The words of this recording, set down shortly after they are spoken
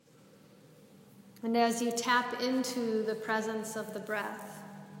And as you tap into the presence of the breath,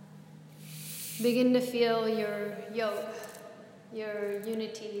 begin to feel your yoga, your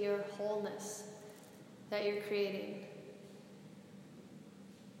unity, your wholeness that you're creating.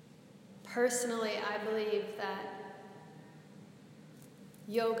 Personally, I believe that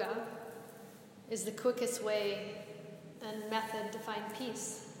yoga is the quickest way and method to find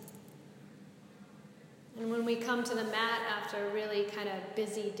peace. And when we come to the mat after a really kind of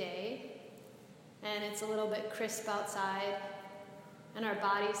busy day, and it's a little bit crisp outside, and our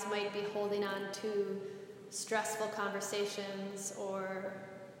bodies might be holding on to stressful conversations or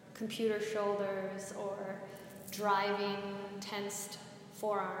computer shoulders or driving tensed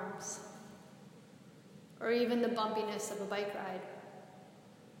forearms, or even the bumpiness of a bike ride.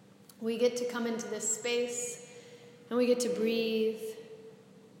 We get to come into this space and we get to breathe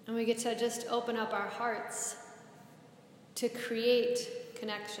and we get to just open up our hearts to create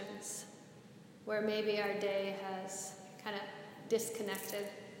connections where maybe our day has kind of disconnected.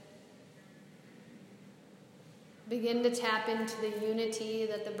 Begin to tap into the unity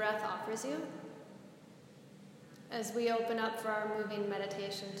that the breath offers you as we open up for our moving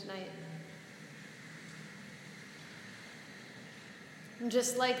meditation tonight. And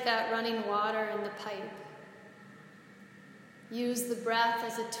just like that running water in the pipe, use the breath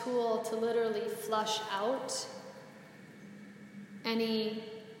as a tool to literally flush out any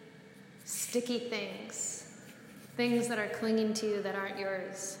sticky things that are clinging to you that aren't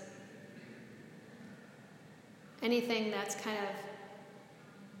yours. Anything that's kind of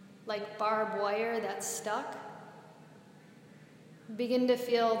like barbed wire that's stuck. Begin to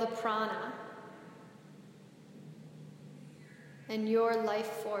feel the prana and your life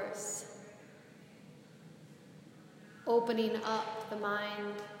force opening up the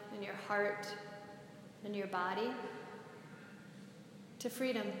mind and your heart and your body to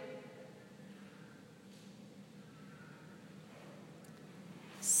freedom.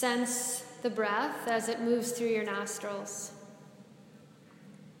 Sense the breath as it moves through your nostrils.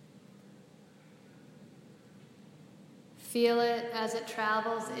 Feel it as it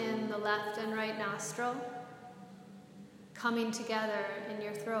travels in the left and right nostril, coming together in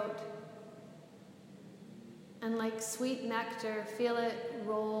your throat. And like sweet nectar, feel it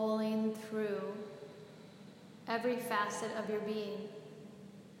rolling through every facet of your being.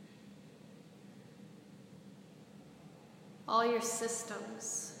 All your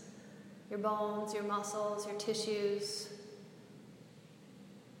systems, your bones, your muscles, your tissues,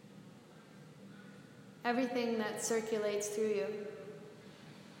 everything that circulates through you,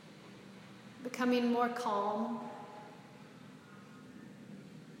 becoming more calm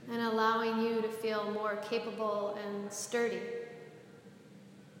and allowing you to feel more capable and sturdy.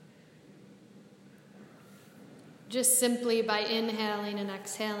 Just simply by inhaling and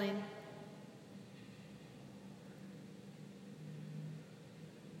exhaling.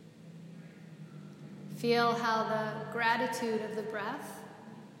 Feel how the gratitude of the breath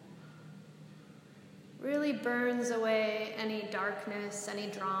really burns away any darkness, any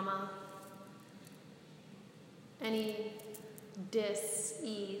drama, any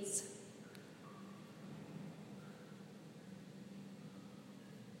dis-ease.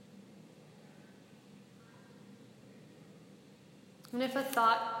 And if a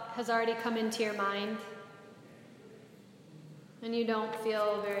thought has already come into your mind and you don't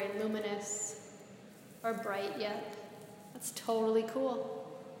feel very luminous or bright yet, that's totally cool.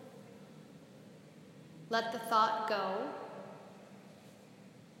 Let the thought go.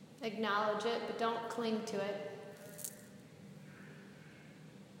 Acknowledge it, but don't cling to it.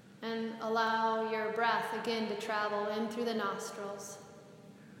 And allow your breath again to travel in through the nostrils,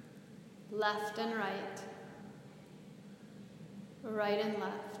 left and right, right and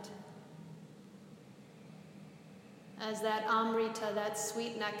left. As that Amrita, that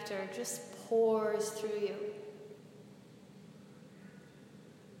sweet nectar, just pours through you.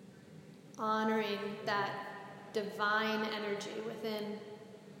 Honoring that divine energy within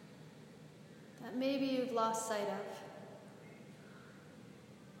that maybe you've lost sight of.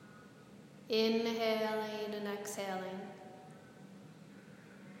 Inhaling and exhaling.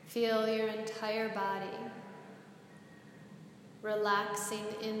 Feel your entire body relaxing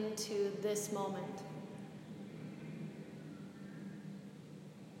into this moment.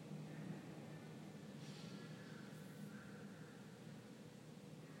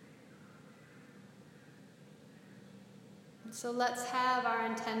 So let's have our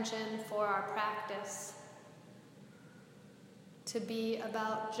intention for our practice to be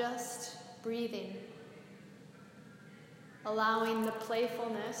about just breathing, allowing the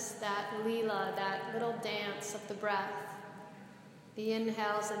playfulness, that lila, that little dance of the breath, the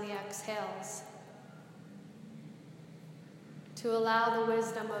inhales and the exhales, to allow the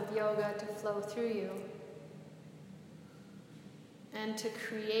wisdom of yoga to flow through you, and to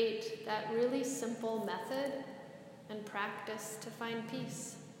create that really simple method and practice to find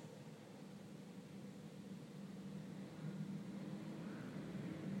peace.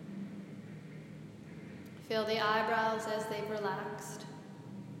 Feel the eyebrows as they've relaxed.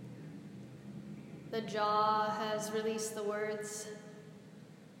 The jaw has released the words.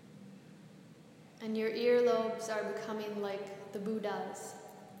 And your earlobes are becoming like the Buddhas,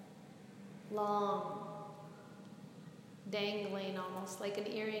 long, dangling almost like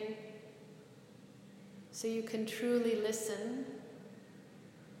an earring. So you can truly listen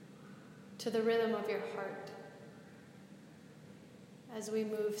to the rhythm of your heart as we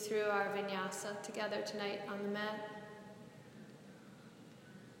move through our vinyasa together tonight on the mat.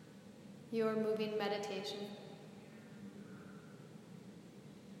 Your moving meditation.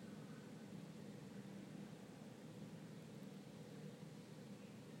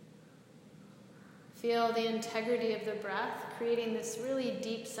 Feel the integrity of the breath, creating this really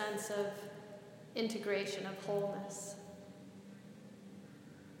deep sense of integration, of wholeness.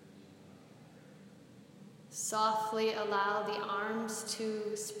 Softly allow the arms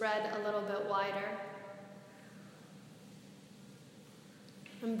to spread a little bit wider.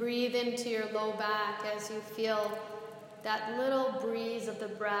 And breathe into your low back as you feel that little breeze of the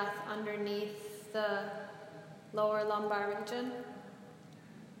breath underneath the lower lumbar region.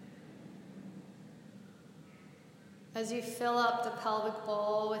 As you fill up the pelvic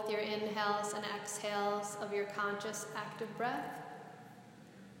bowl with your inhales and exhales of your conscious active breath,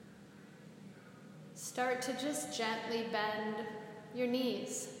 start to just gently bend your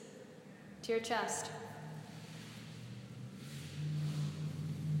knees to your chest.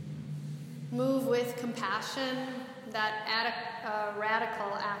 Move with compassion, that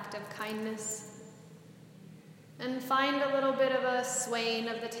radical act of kindness, and find a little bit of a swaying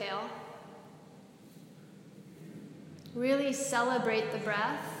of the tail. Really celebrate the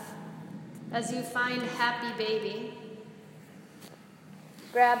breath as you find happy baby.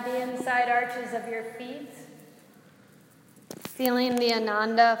 Grab the inside arches of your feet, feeling the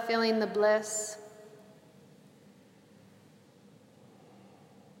ananda, feeling the bliss.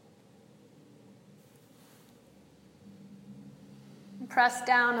 Press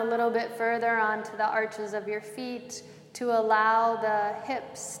down a little bit further onto the arches of your feet to allow the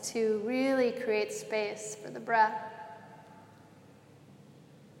hips to really create space for the breath.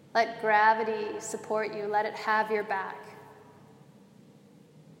 Let gravity support you. Let it have your back.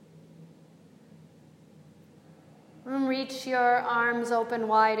 And reach your arms open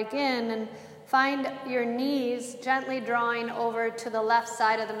wide again and find your knees gently drawing over to the left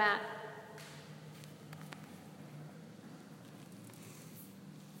side of the mat.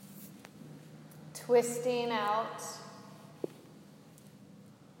 Twisting out.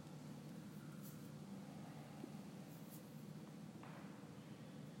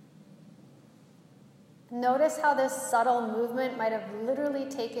 Notice how this subtle movement might have literally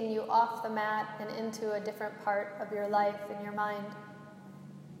taken you off the mat and into a different part of your life in your mind.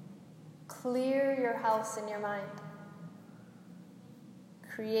 Clear your house in your mind.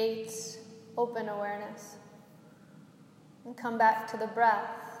 Create open awareness. And come back to the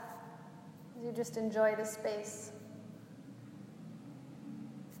breath as you just enjoy the space.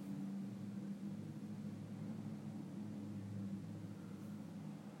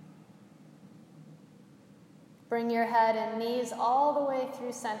 Bring your head and knees all the way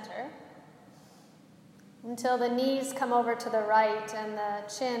through center until the knees come over to the right and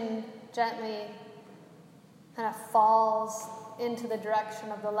the chin gently kind of falls into the direction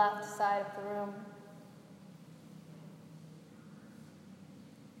of the left side of the room.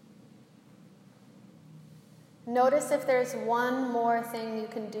 Notice if there's one more thing you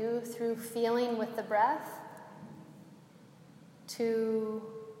can do through feeling with the breath to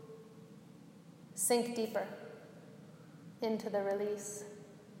sink deeper into the release.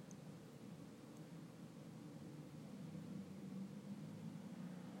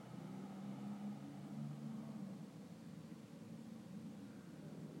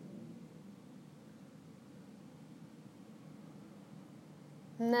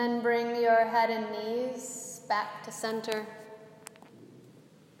 And then bring your head and knees back to center.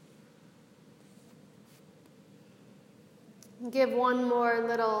 Give one more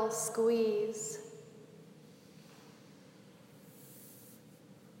little squeeze.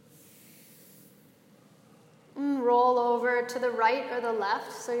 And roll over to the right or the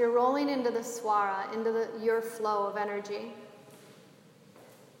left, so you're rolling into the swara, into your flow of energy.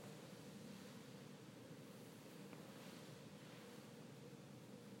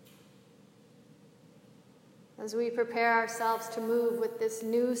 as we prepare ourselves to move with this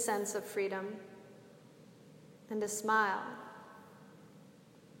new sense of freedom and a smile,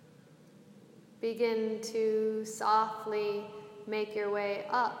 begin to softly make your way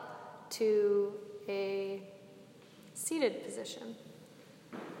up to a seated position.